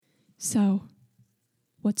So,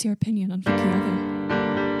 what's your opinion on Vicky Other?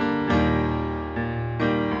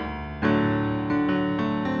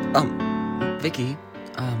 Vicky,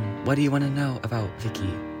 what do you want to know about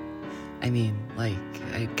Vicky? I mean, I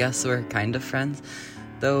guess we're kind of friends,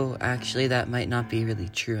 though actually that might not be really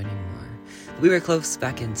true anymore. We were close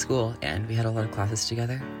back in school, and we had a lot of classes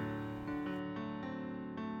together.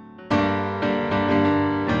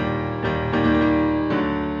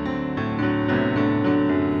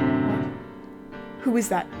 Who is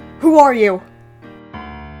that? Who are you?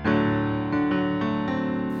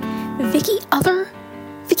 Vicky Other?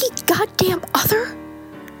 Vicky goddamn Other?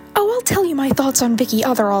 Oh, I'll tell you my thoughts on Vicky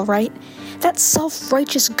Other, alright? That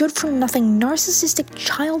self-righteous, good-for-nothing, narcissistic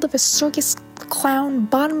child of a circus clown,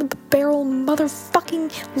 bottom-of-the-barrel,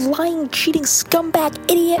 motherfucking, lying, cheating, scumbag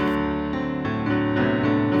idiot.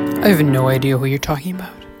 I have no idea who you're talking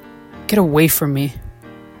about. Get away from me.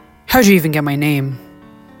 How'd you even get my name?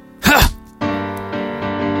 Ha!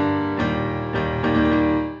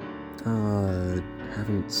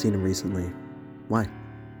 Haven't seen him recently. Why?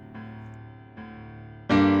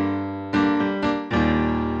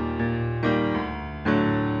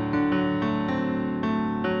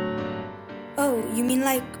 Oh, you mean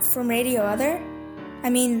from Radio Other? I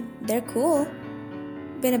mean, they're cool.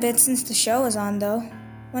 Been a bit since the show was on, though.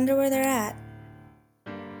 Wonder where they're at.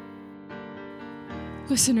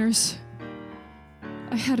 Listeners,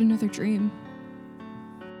 I had another dream.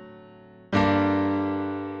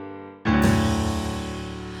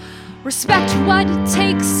 Respect what it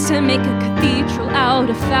takes to make a cathedral out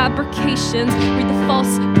of fabrications. Read the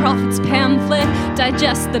false prophet's pamphlet,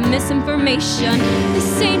 digest the misinformation.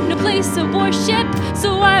 This ain't no place of worship,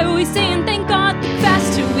 so why are we saying thank God? The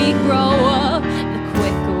faster we grow up, the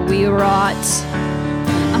quicker we rot.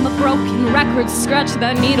 I'm a broken record, scratch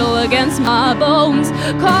that needle against my bones.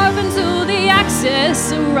 Carve into the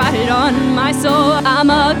axis, write it on my soul. I'm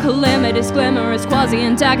a calamitous, glamorous,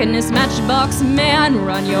 quasi-antagonist, matchbox man.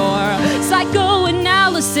 Run your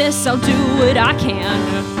psychoanalysis, I'll do what I can.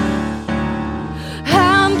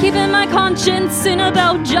 I'm keeping my conscience in a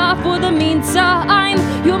bell jar for the meantime.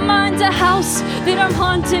 Your mind's a house that I'm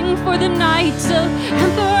haunting for the night.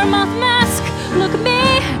 Emperor Moth Mask, look at me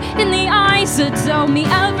in the eyes, tell me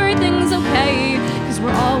everything's okay, 'cause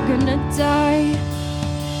we're all gonna die.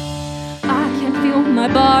 I can't feel my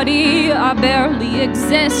body, I barely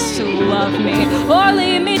exist. Love me or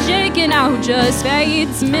leave me shaking out, just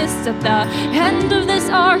fades mist at the end of this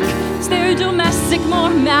arc. Is there domestic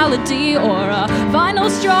normality or a final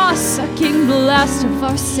straw sucking the last of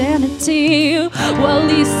our sanity? Well, at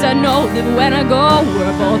least I know that when I go,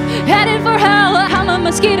 we're both headed for hell. I'm a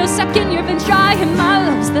mosquito stuck in your ventri, and my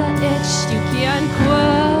love's the itch you can't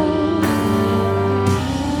quell.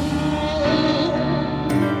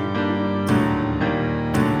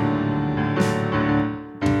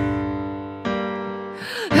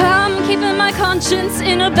 Keeping my conscience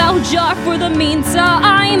in a bell jar for the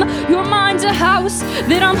meantime. Your mind's a house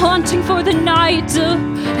that I'm haunting for the night.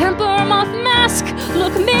 Emperor Moth Mask,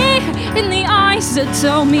 look me in the eyes,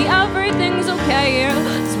 tell me everything's okay,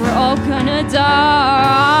 'cause we're all gonna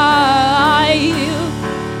die.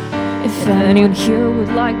 If anyone here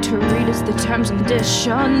would like to read us the terms and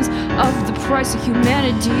conditions of the price of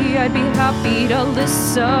humanity, I'd be happy to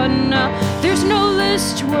listen. There's no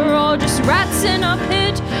list, we're all just rats in a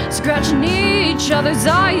pit, scratching each other's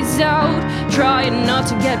eyes out, trying not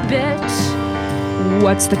to get bit.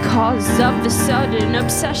 What's the cause of the sudden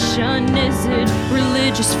obsession? Is it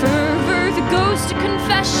religious fervor that goes to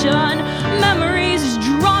confession? Memories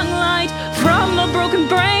drawing light from a broken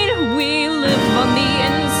brain. We live on the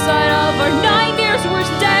inside of our nightmares'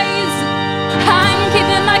 worst days. I'm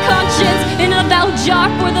keeping my conscience in a bell jar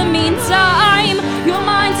for the meantime. Your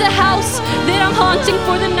mind's a house that I'm haunting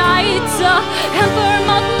for the night. Emperor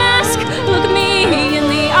Moth Mask, look me in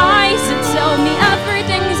the eyes and tell me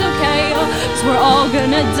everything's okay, 'cause we're all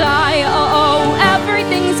gonna die. Oh,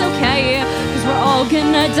 everything's okay, 'cause we're all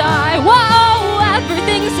gonna die. Whoa,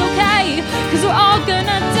 everything's okay, 'cause we're all